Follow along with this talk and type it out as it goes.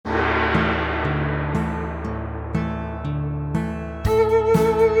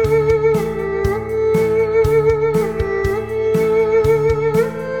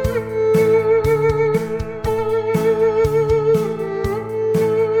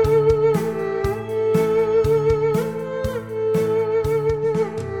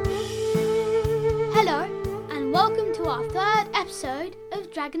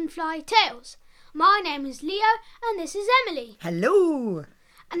Fly Tales. My name is Leo and this is Emily. Hello!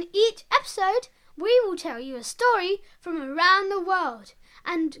 And each episode we will tell you a story from around the world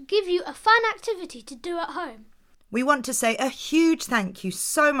and give you a fun activity to do at home. We want to say a huge thank you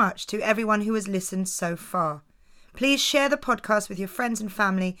so much to everyone who has listened so far. Please share the podcast with your friends and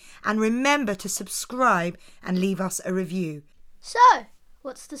family and remember to subscribe and leave us a review. So,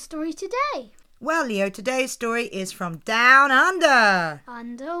 what's the story today? Well, Leo, today's story is from Down Under.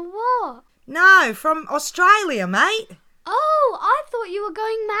 Under what? No, from Australia, mate. Oh, I thought you were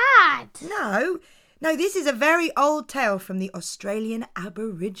going mad. No, this is a very old tale from the Australian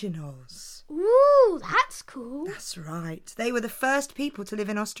Aboriginals. Ooh, that's cool. That's right. They were the first people to live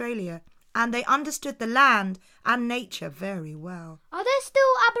in Australia, and they understood the land and nature very well. Are there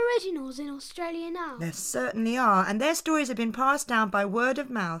still Aboriginals in Australia now? There certainly are, and their stories have been passed down by word of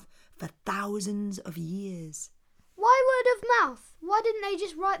mouth for thousands of years. Why word of mouth? Why didn't they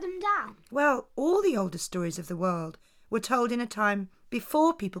just write them down? Well, all the oldest stories of the world were told in a time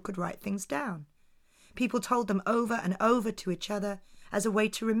before people could write things down. People told them over and over to each other as a way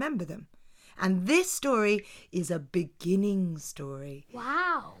to remember them. And this story is a beginning story.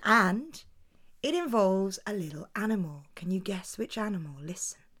 Wow. And it involves a little animal. Can you guess which animal?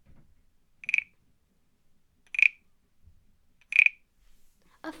 Listen.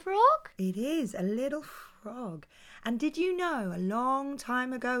 A frog? It is a little frog. And did you know a long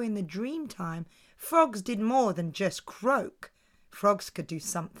time ago in the dream time, frogs did more than just croak. Frogs could do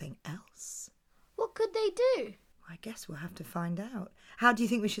something else. What could they do? I guess we'll have to find out. How do you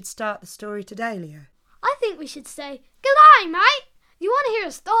think we should start the story today, Leo? I think we should say, "G'day, mate. You want to hear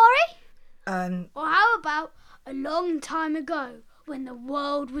a story?" Or how about a long time ago when the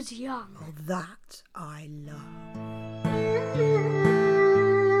world was young? Oh, that I love.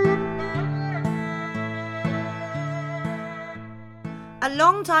 A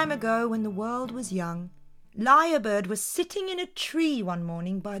long time ago when the world was young, Lyrebird was sitting in a tree one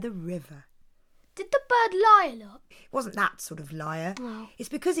morning by the river. Did the bird lie a lot? It wasn't that sort of lyre. Oh. It's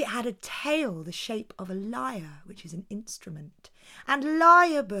because it had a tail the shape of a lyre, which is an instrument. And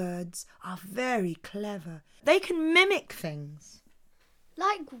lyrebirds are very clever. They can mimic things.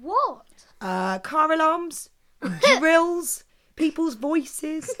 Like what? Car alarms, drills, people's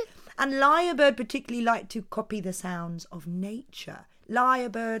voices. And Lyrebird particularly liked to copy the sounds of nature.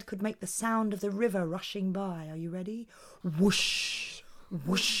 Lyrebird could make the sound of the river rushing by. Are you ready? Whoosh,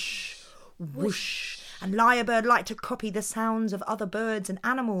 whoosh, whoosh. And Lyrebird liked to copy the sounds of other birds and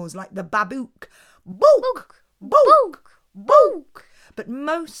animals like the babook. Book, book, book. But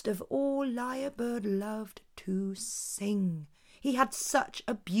most of all, Lyrebird loved to sing. He had such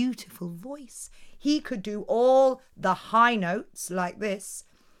a beautiful voice. He could do all the high notes like this.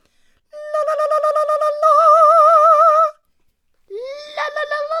 La la la la la la la la. La la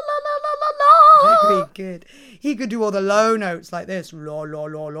la la la la la la la. Very good. He could do all the low notes like this. La la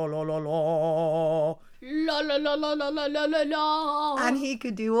la la la la la. La la la la la la la la la. And he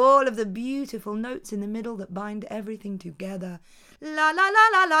could do all of the beautiful notes in the middle that bind everything together. La la la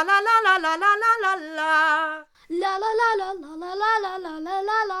la la la la la la la la la. La la la la la la la la la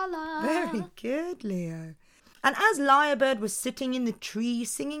la la la. Very good, Leo. And as Lyrebird was sitting in the tree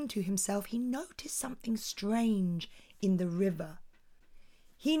singing to himself, he noticed something strange in the river.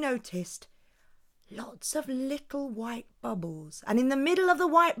 He noticed lots of little white bubbles. And in the middle of the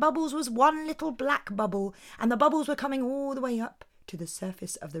white bubbles was one little black bubble. And the bubbles were coming all the way up to the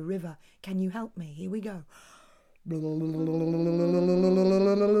surface of the river. Can you help me? Here we go. And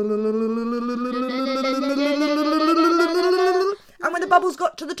when the bubbles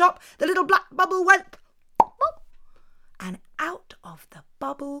got to the top, the little black bubble went pop, and out of the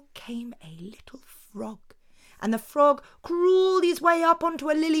bubble came a little frog. And the frog crawled his way up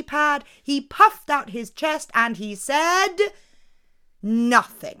onto a lily pad. He puffed out his chest and he said,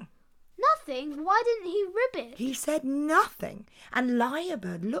 "Nothing." Nothing? Why didn't he rib it? He said nothing. And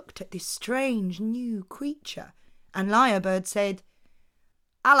Lyrebird looked at this strange new creature. And Lyrebird said,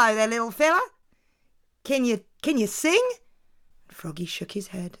 "Hello there, little fella. Can you sing?" Froggy shook his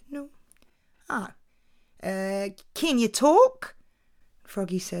head. "No." "Ah. Can you talk?"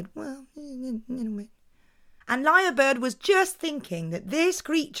 Froggy said, "Well, in a bit." And Lyrebird was just thinking that this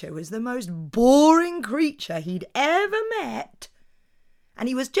creature was the most boring creature he'd ever met. And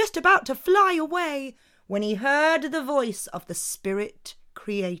he was just about to fly away when he heard the voice of the spirit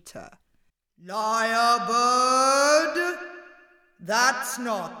creator. "Lyrebird, that's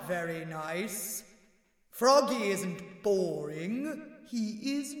not very nice. Froggy isn't boring.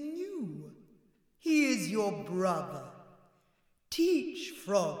 He is new. He is your brother. Teach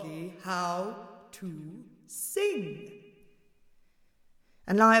Froggy how to sing."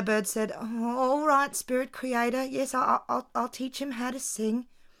 And Lyrebird said, "Oh, all right, Spirit Creator. Yes, I'll teach him how to sing."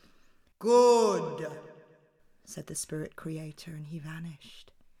 "Good," said the Spirit Creator, and he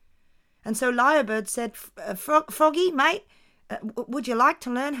vanished. And so Lyrebird said, Froggy, mate, would you like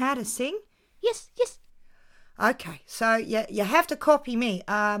to learn how to sing?" Yes. "Okay, so you have to copy me.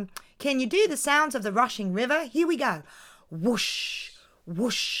 Can you do the sounds of the rushing river? Here we go. Whoosh,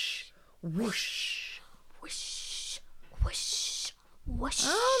 whoosh, whoosh. Whoosh, whoosh, whoosh.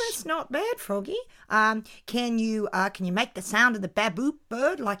 Oh, that's not bad, Froggy. Can you make the sound of the baboop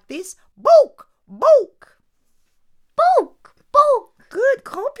bird like this? Bulk, bulk. Bulk, bulk. Good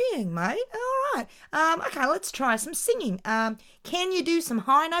copying, mate. All right. Okay, let's try some singing. Can you do some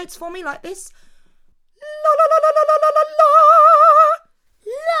high notes for me like this? La la la la la la la la.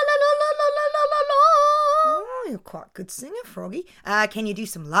 La la la la la la la la la. Oh, you're quite a good singer, Froggy. Can you do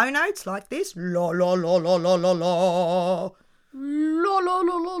some low notes like this? La la la la la la la. La la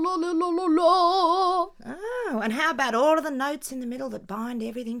la la la la la la la. Oh, and how about all of the notes in the middle that bind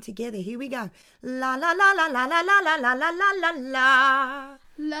everything together? Here we go. La la la la la la la la la la la la la.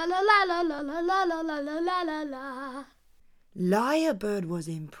 La la la la la la la la la la la la la. Lyrebird was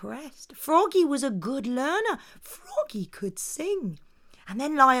impressed. Froggy was a good learner. Froggy could sing. And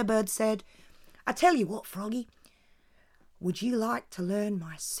then Lyrebird said, "I tell you what, Froggy, would you like to learn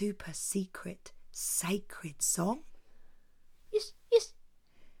my super secret sacred song?" Yes.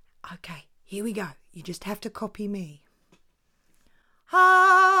 Okay, here we go. You just have to copy me.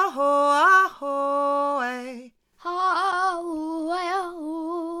 Ha ho ah ho eh. Ha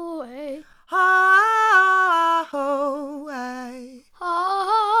ho eh. Ha ho eh. Ha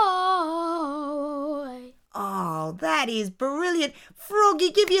ho eh. Oh, that is brilliant. Froggy,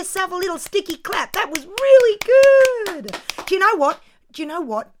 give yourself a little sticky clap. That was really good. Do you know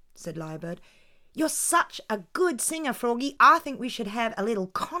what? Said Lyrebird. "You're such a good singer, Froggy. I think we should have a little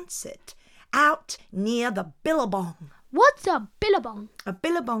concert out near the Billabong." What's a billabong? A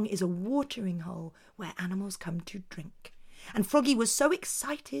billabong is a watering hole where animals come to drink. And Froggy was so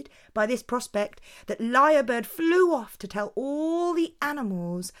excited by this prospect that Lyrebird flew off to tell all the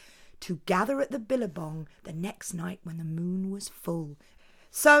animals to gather at the Billabong the next night when the moon was full.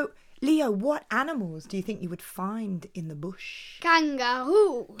 So, Leo, what animals do you think you would find in the bush?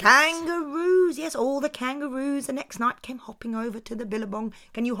 Kangaroo. Kangaroos, yes, all the kangaroos the next night came hopping over to the Billabong.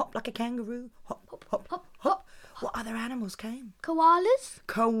 Can you hop like a kangaroo? Hop, hop, hop, hop, hop. What other animals came? Koalas.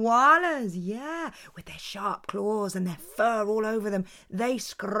 Koalas, yeah, with their sharp claws and their fur all over them. They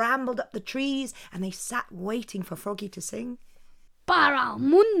scrambled up the trees and they sat waiting for Froggy to sing.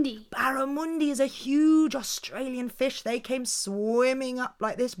 Barramundi. Barramundi is a huge Australian fish. They came swimming up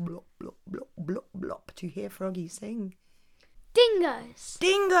like this, blop, blop, blop, blop, blop, to hear Froggy sing. Dingoes.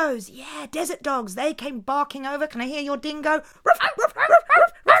 Dingoes, yeah, desert dogs. They came barking over. Can I hear your dingo?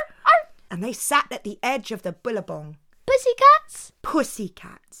 And they sat at the edge of the Billabong. Pussycats.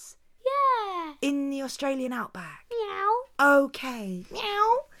 Pussycats. Yeah. In the Australian outback. Meow. Okay.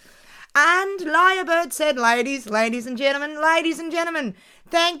 Meow. And Lyrebird said, ladies and gentlemen,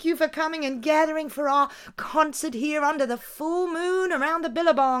 thank you for coming and gathering for our concert here under the full moon around the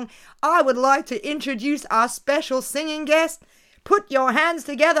Billabong. I would like to introduce our special singing guest. Put your hands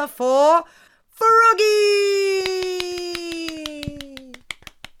together for Froggy!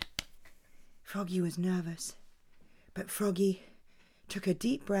 Froggy was nervous, but Froggy took a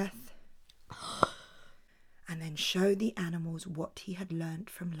deep breath and then showed the animals what he had learnt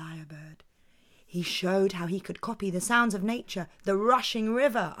from Lyrebird. He showed how he could copy the sounds of nature, the rushing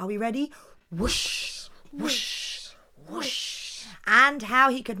river. Are we ready? Whoosh, whoosh, whoosh. And how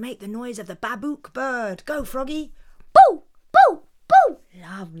he could make the noise of the babook bird. Go, Froggy. Boo, boo, boo.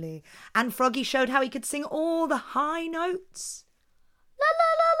 Lovely. And Froggy showed how he could sing all the high notes. La la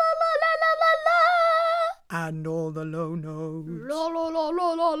la la la la la la la. And all the low notes. La la la la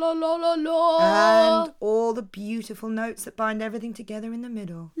la la la la la. And all the beautiful notes that bind everything together in the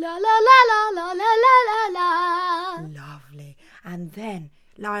middle. La la la la la la la la la. Lovely. And then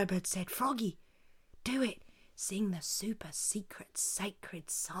Lyrebird said, Froggy, do it. Sing the super secret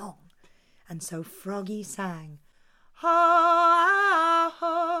sacred song. And so Froggy sang, ho,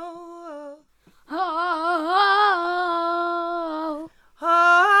 ho, Oh, ho,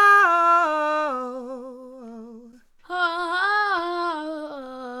 oh.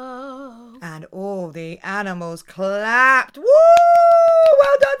 and all the animals clapped. Woo!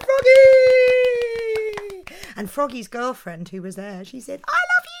 Well done, Froggy! And Froggy's girlfriend, who was there, she said, I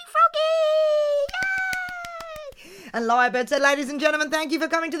love you, Froggy! Yay! And Lyrebird said, ladies and gentlemen, thank you for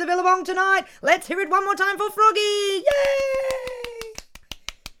coming to the Billabong tonight. Let's hear it one more time for Froggy! Yay!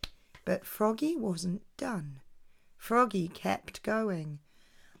 But Froggy wasn't done. Froggy kept going.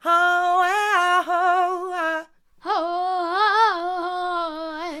 Ho, ho, Ho,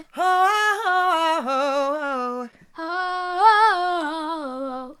 ho, ho,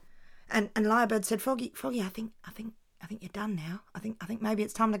 ho. And Lyrebird said, Froggy, I think you're done now. I think maybe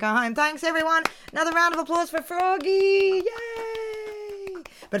it's time to go home. Thanks, everyone. Another round of applause for Froggy. Yay!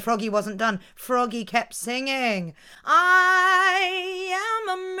 But Froggy wasn't done. Froggy kept singing. I am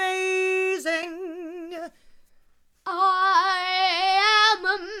amazing. I am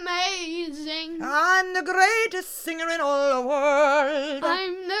amazing. I'm the greatest singer in all the world.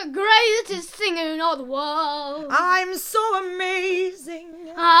 I'm the greatest singer in all the world. I'm so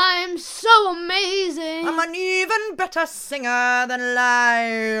amazing. I'm so amazing. I'm an even better singer than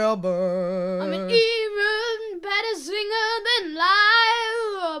Lyrebird. I'm an even better singer than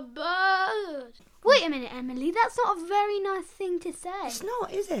Lyrebird. Wait a minute, Emily. That's not a very nice thing to say. It's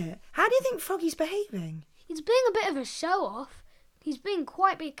not, is it? How do you think Froggy's behaving? He's being a bit of a show-off. He's being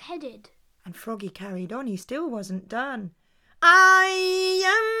quite big-headed. And Froggy carried on. He still wasn't done. I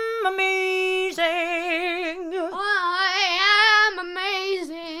am amazing. I am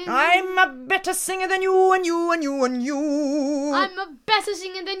amazing. I'm a better singer than you and you and you and you. I'm a better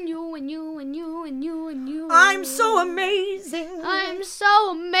singer than you and you and you and you and you. I'm so amazing. I'm so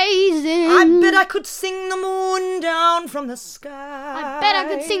amazing. I bet I could sing the moon down from the sky. I bet I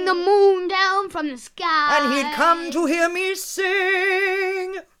could sing the moon down from the sky. And he'd come to hear me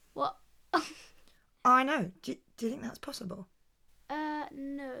sing. What? I know. Do you think that's possible?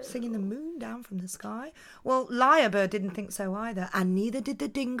 No. Singing the moon down from the sky? Well, Lyrebird didn't think so either, and neither did the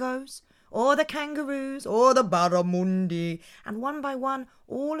dingoes, or the kangaroos, or the barramundi. And one by one,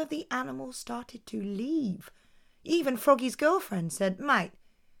 all of the animals started to leave. Even Froggy's girlfriend said, Mate,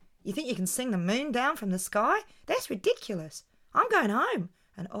 you think you can sing the moon down from the sky? That's ridiculous. I'm going home.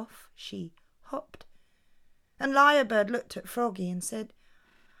 And off she hopped. And Lyrebird looked at Froggy and said,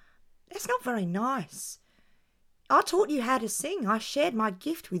 That's not very nice. I taught you how to sing. I shared my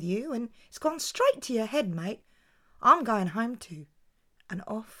gift with you, and it's gone straight to your head, mate. I'm going home too. And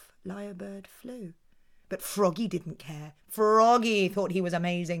off Lyrebird flew. But Froggy didn't care. Froggy thought he was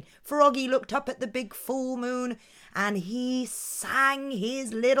amazing. Froggy looked up at the big full moon, and he sang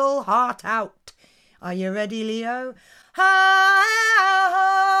his little heart out. Are you ready, Leo? Hi,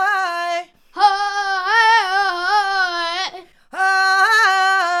 hi, Hi. hi.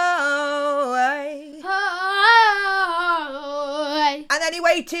 And then he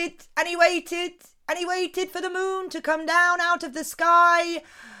waited, and he waited, and he waited for the moon to come down out of the sky.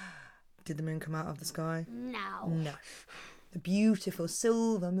 Did the moon come out of the sky? No. No. The beautiful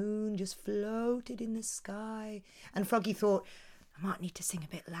silver moon just floated in the sky. And Froggy thought, I might need to sing a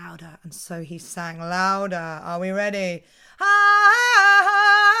bit louder. And so he sang louder. Are we ready?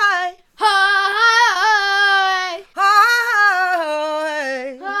 Hi, Hi.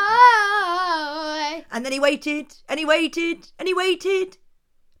 hi. Hi. And then he waited, and he waited, and he waited.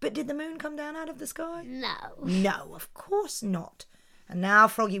 But did the moon come down out of the sky? No. No, of course not. And now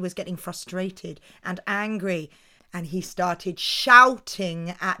Froggy was getting frustrated and angry, and he started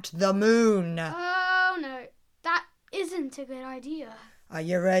shouting at the moon. Oh, no. That isn't a good idea. Are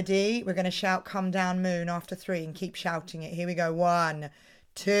you ready? We're going to shout "Come down, moon" after 3 and keep shouting it. Here we go. 1,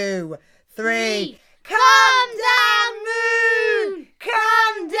 2, 3. Come down, moon!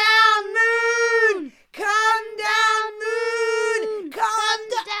 Come down, moon! Come down, moon! Come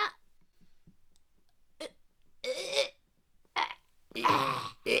down.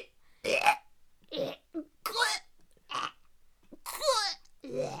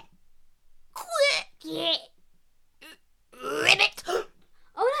 Ribbit! Oh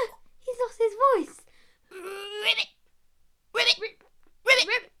no, he's lost his voice. Ribbit! Ribbit! Ribbit! Ribbit!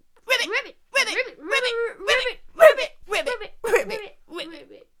 Ribbit!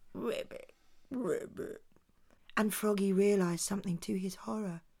 Ribbit! Ribbit. And Froggy realised something to his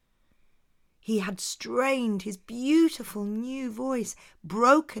horror. He had strained his beautiful new voice,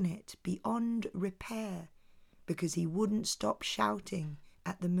 broken it beyond repair, because he wouldn't stop shouting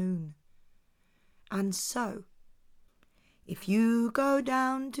at the moon. And so, if you go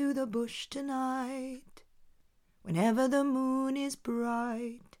down to the bush tonight, whenever the moon is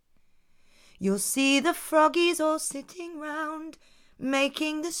bright, you'll see the froggies all sitting round,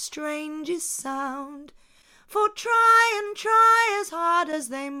 making the strangest sound. For try and try as hard as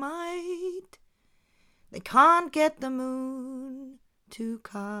they might, they can't get the moon to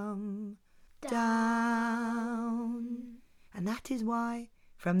come down. And that is why,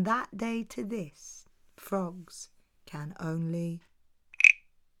 from that day to this, frogs can only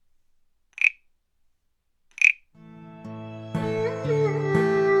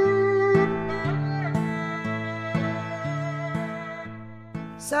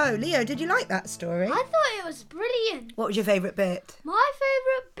So, Leo, did you like that story? I thought it was brilliant. What was your favourite bit? My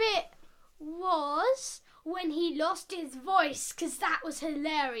favourite bit was when he lost his voice, because that was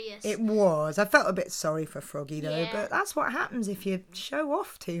hilarious. It was. I felt a bit sorry for Froggy, though, Yeah. but that's what happens if you show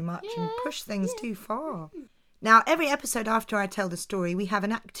off too much and push things too far. Now, every episode after I tell the story, we have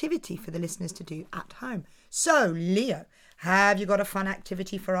an activity for the listeners to do at home. So, Leo, have you got a fun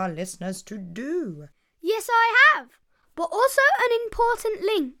activity for our listeners to do? Yes, I have. But also an important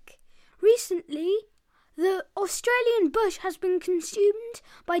link. Recently, the Australian bush has been consumed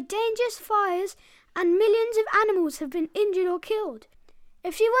by dangerous fires and millions of animals have been injured or killed.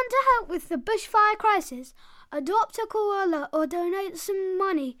 If you want to help with the bushfire crisis, adopt a koala or donate some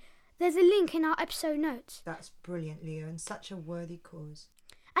money. There's a link in our episode notes. That's brilliant, Leo, and such a worthy cause.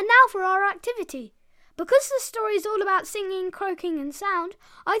 And now for our activity. Because the story is all about singing, croaking and sound,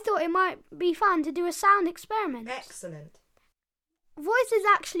 I thought it might be fun to do a sound experiment. Excellent. Voice is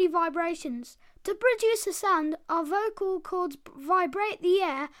actually vibrations. To produce a sound, our vocal cords vibrate the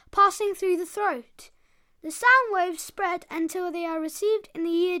air passing through the throat. The sound waves spread until they are received in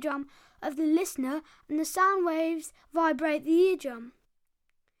the eardrum of the listener, and the sound waves vibrate the eardrum.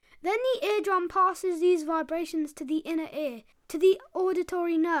 Then the eardrum passes these vibrations to the inner ear, to the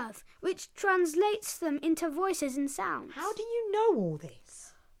auditory nerve, which translates them into voices and sounds. How do you know all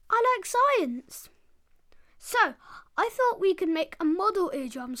this? I like science. So, I thought we could make a model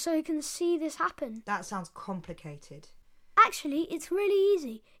eardrum so you can see this happen. That sounds complicated. Actually, it's really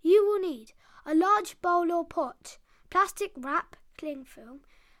easy. You will need a large bowl or pot, plastic wrap, cling film,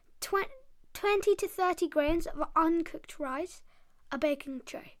 20 to 30 grains of uncooked rice, a baking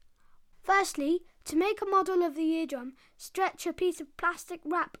tray. Firstly, to make a model of the eardrum, stretch a piece of plastic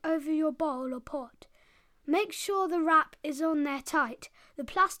wrap over your bowl or pot. Make sure the wrap is on there tight. The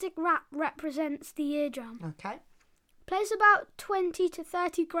plastic wrap represents the eardrum. Okay. Place about 20 to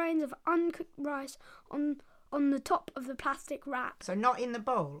 30 grains of uncooked rice on the top of the plastic wrap. So not in the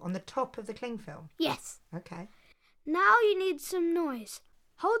bowl, on the top of the cling film? Yes. Okay. Now you need some noise.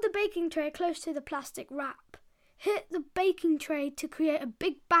 Hold the baking tray close to the plastic wrap. Hit the baking tray to create a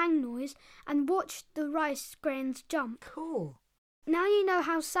big bang noise and watch the rice grains jump. Cool. Now you know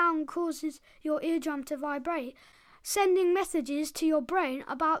how sound causes your eardrum to vibrate, sending messages to your brain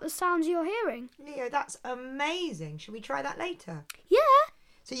about the sounds you're hearing. Leo, that's amazing. Should we try that later? Yeah.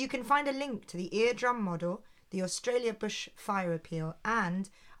 So you can find a link to the eardrum model, the Australia Bush Fire Appeal, and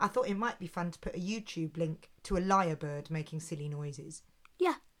I thought it might be fun to put a YouTube link to a lyrebird making silly noises.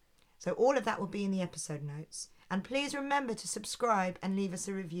 Yeah. So all of that will be in the episode notes. And please remember to subscribe and leave us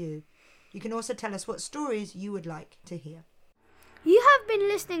a review. You can also tell us what stories you would like to hear. You have been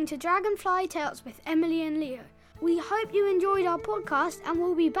listening to Dragonfly Tales with Emily and Leo. We hope you enjoyed our podcast and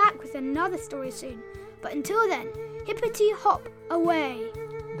we'll be back with another story soon. But until then, hippity hop away.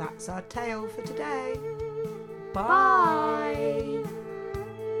 That's our tale for today. Bye.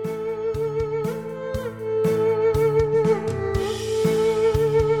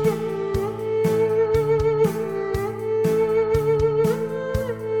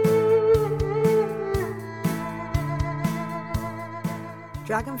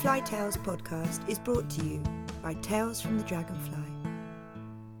 Dragonfly Tales podcast is brought to you by Tales from the Dragonfly.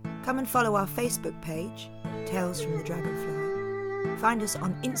 Come and follow our Facebook page, Tales from the Dragonfly. Find us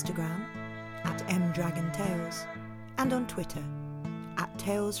on Instagram @mdragontales and on Twitter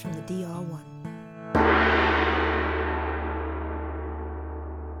 @Tales from the DR1.